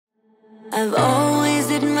I've always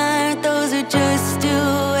admired those who just do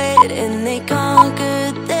it, and they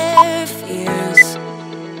conquered their fears.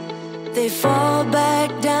 They fall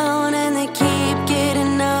back down and they keep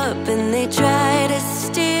getting up, and they try to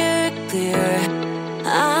steer clear.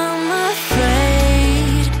 I'm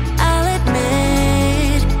afraid, I'll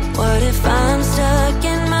admit. What if I'm stuck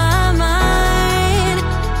in my mind?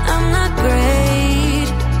 I'm not great,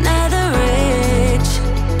 neither rich,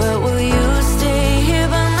 but will you stay here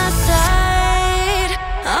by my side?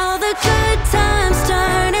 All the good times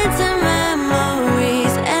turn into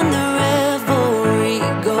memories, and the revelry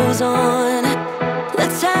goes on.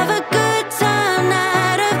 Let's have a good time,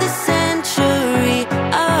 night of the century.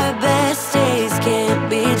 Our best days can't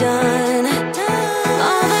be done.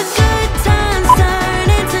 All the good times turn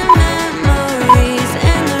into memories,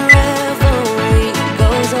 and the revelry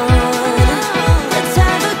goes on. Let's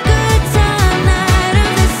have a good time, night of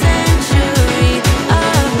the century.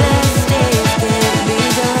 Our best days can't be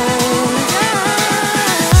done.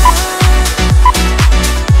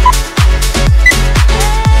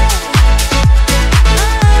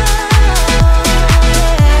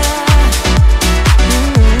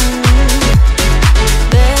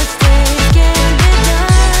 Best days can't be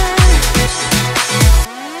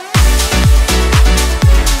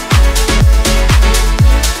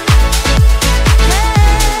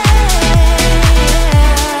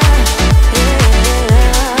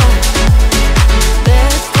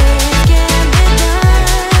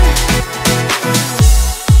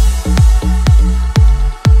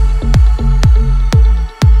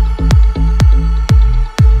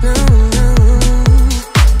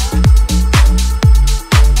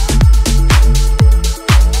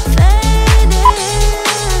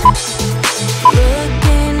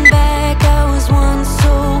Looking back, I was once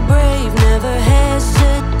so brave, never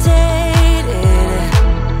hesitated.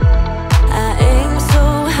 I aimed so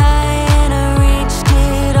high and I reached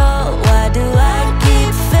it all. Why do I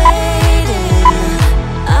keep fading?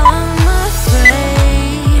 I'm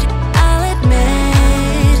afraid, I'll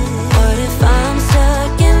admit. What if I'm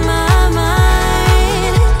stuck in my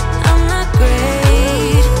mind? I'm not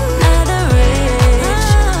great, neither rich,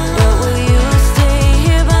 but will you stay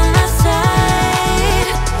here by my side?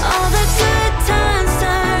 All the good times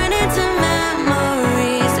turn into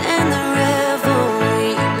memories, and the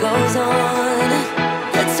revelry goes on.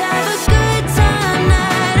 Let's have a good time,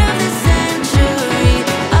 night of the century.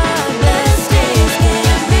 Our best days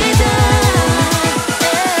can't be done.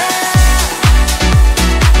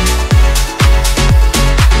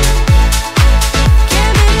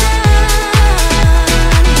 Can't be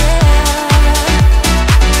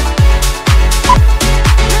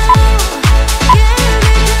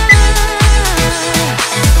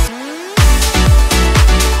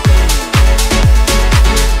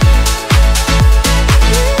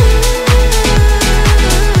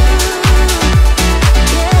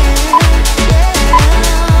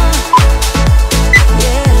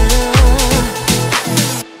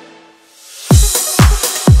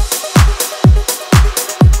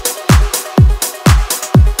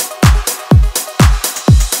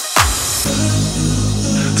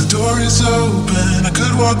The door is open, I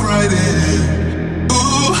could walk right in.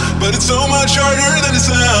 Ooh, but it's so much harder than it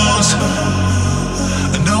sounds.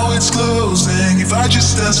 I know it's closing if I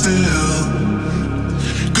just stand still.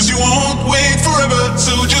 Cause you won't wait forever,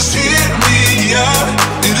 so just hear me out.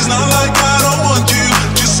 It is not like I don't want you,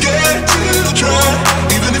 just scared to try.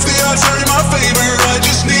 Even if the odds are in my favor, I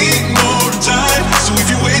just need more time. So if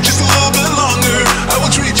you wait just a little bit longer, I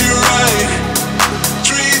will treat you right.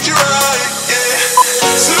 Treat you right, yeah.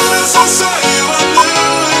 Soon as I saw you, I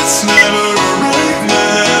knew it's never right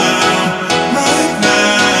now, right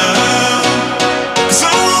now. 'Cause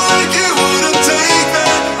someone like you wouldn't take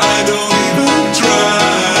that. I don't even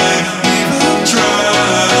try, even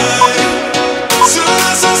try. Soon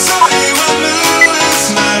as I saw you, I knew it's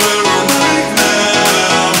never right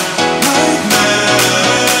now, right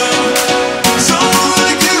now.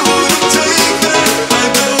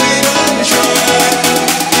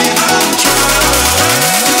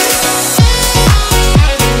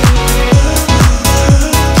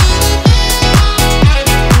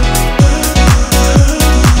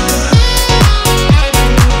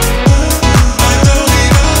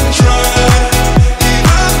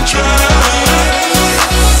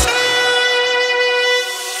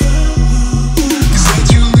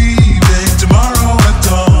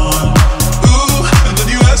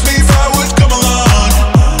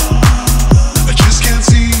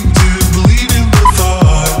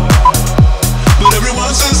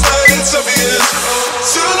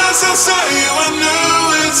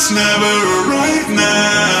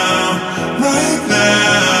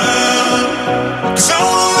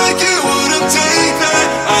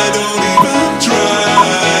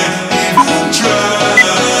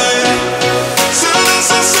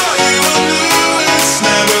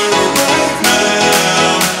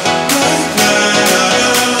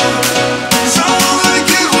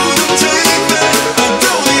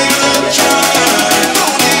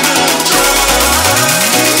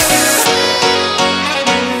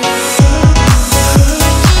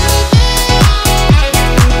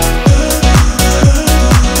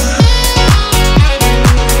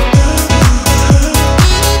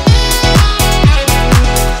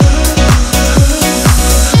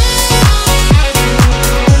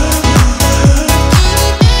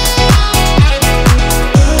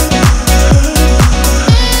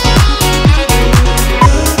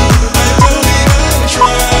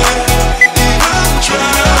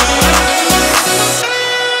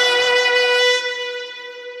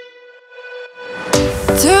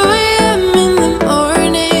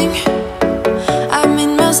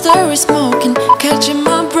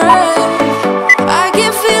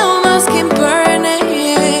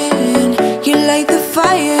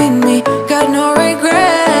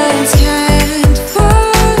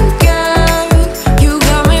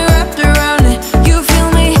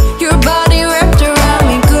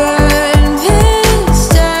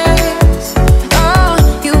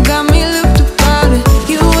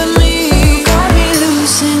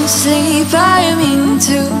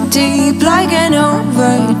 deep like an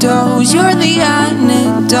overdose. You're the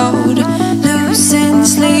antidote. Losing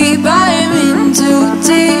sleep, I am in too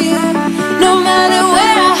deep. No matter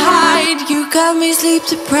where I hide, you got me sleep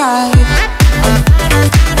deprived.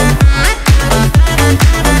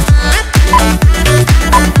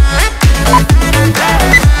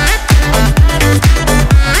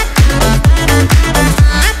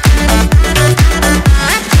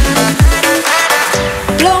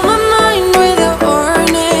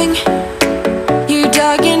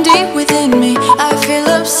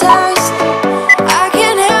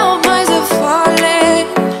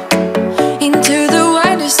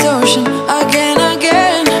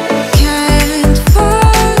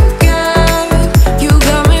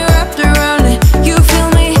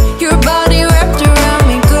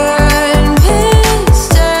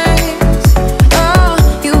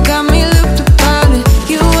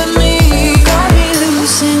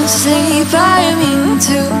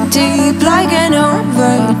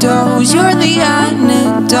 You're the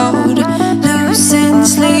antidote. Losing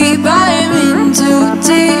sleep, I am in too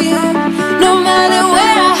deep. No matter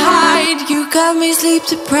where I hide, you got me sleep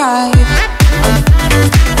deprived.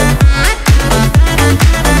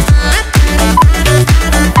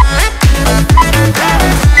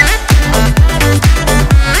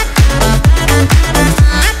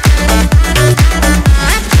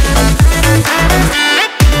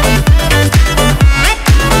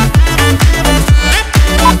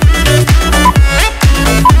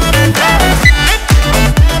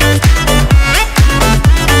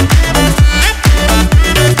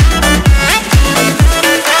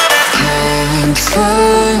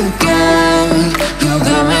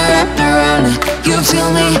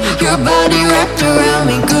 Your body wrapped around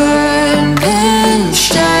me, goodness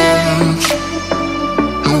strange.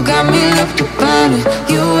 You got me looked upon it,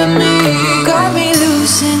 you and me. Got me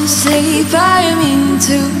losing sleep, I am in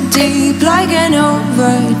too deep like an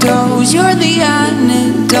overdose. You're the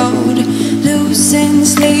antidote. Losing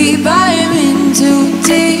sleep, I am in too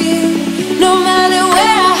deep. No matter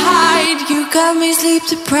where I hide, you got me sleep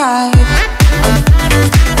deprived.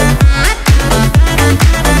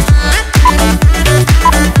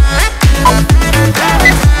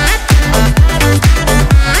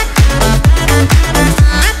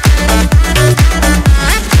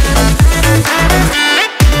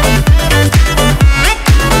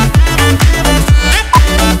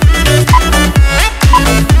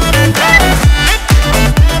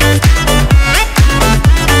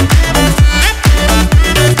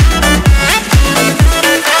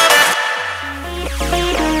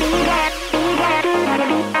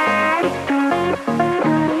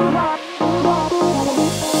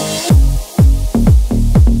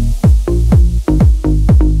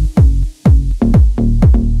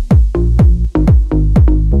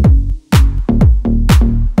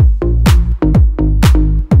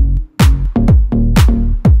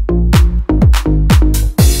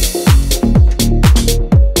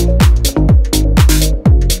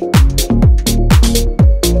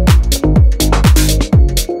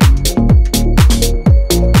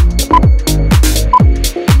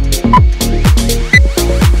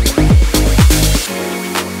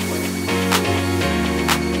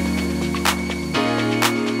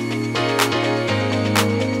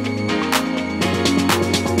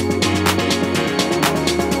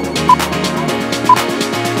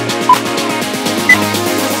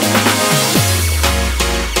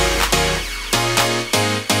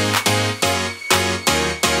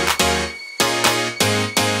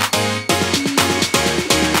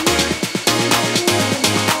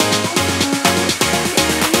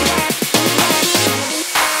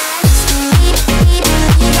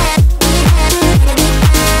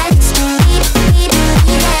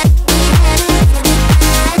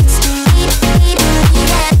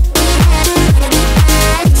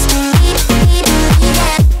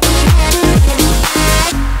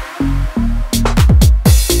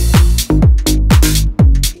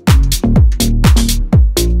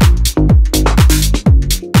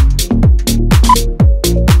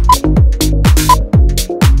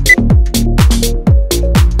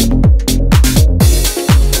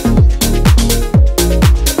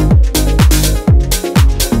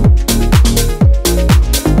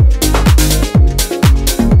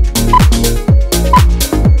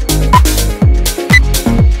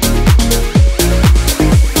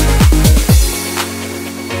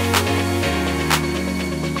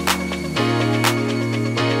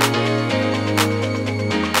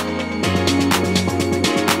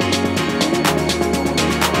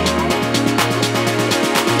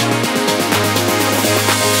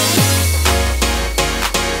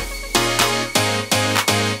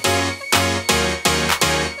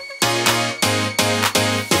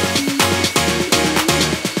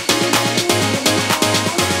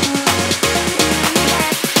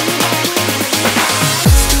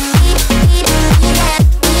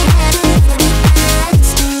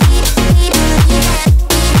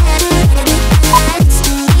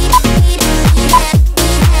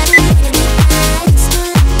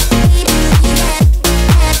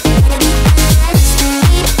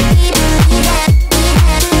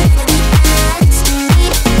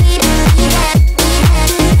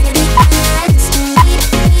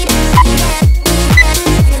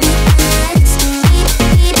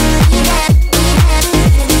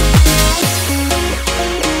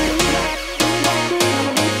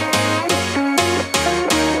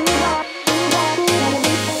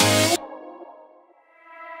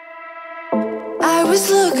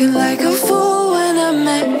 looking like a fool when I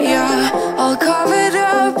met ya, all covered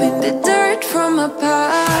up in the dirt from my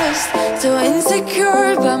past. So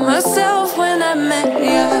insecure by myself when I met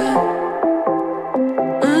ya.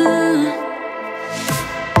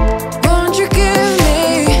 Won't you give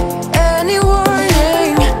me any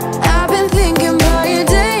warning? I've been thinking about you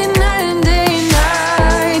day and night and day and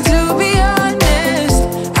night. To be honest,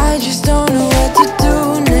 I just don't know what to do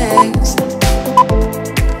next.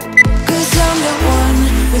 Cause I'm the one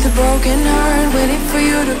with a broken heart, waiting for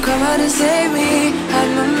you to come out and save me.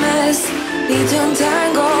 I'm a mess, need to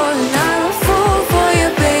untangle, and I'm a fool for you,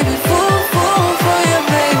 baby. Fool for you,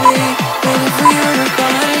 baby. Waiting for you to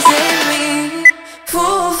come out and save me.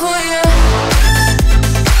 Fool for you.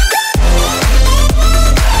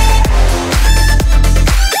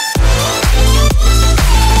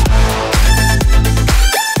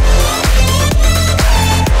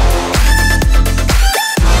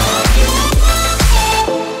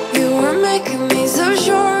 You were making me so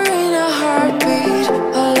sure in a heartbeat.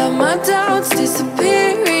 All of my doubts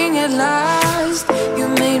disappearing at last. You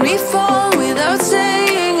made me fall without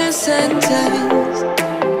saying a sentence.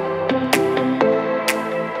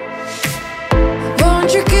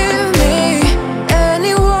 Won't you give me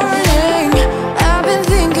any warning? I've been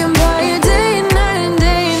thinking about you day and night and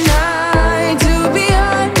day and night. To be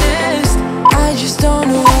honest, I just don't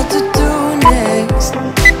know what to do next.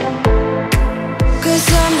 Cause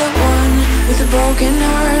I'm the one with a broken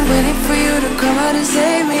heart, waiting for you to come out and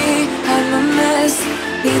save me. I'm a mess,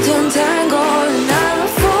 need to untangle, and I'm a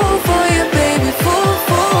fool for you, baby. Fool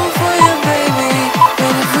for you, baby.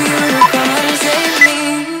 Waiting for you to come out and save me.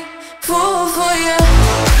 Fool for you.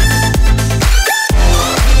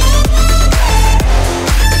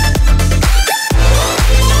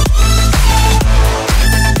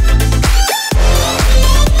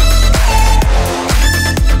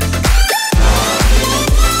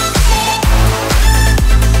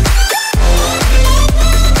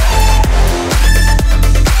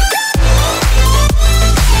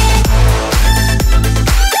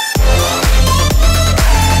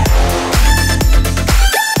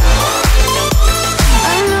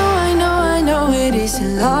 I know it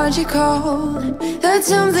isn't logical. That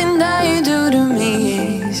something that you do to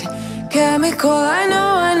me is chemical. I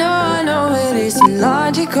know it isn't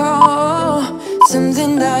logical.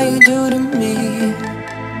 Something that you do to me.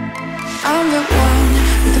 I'm the one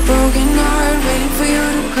with a broken heart, waiting for you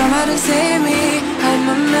to come out and save me. I'm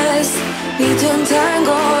a mess, need to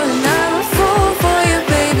untangle,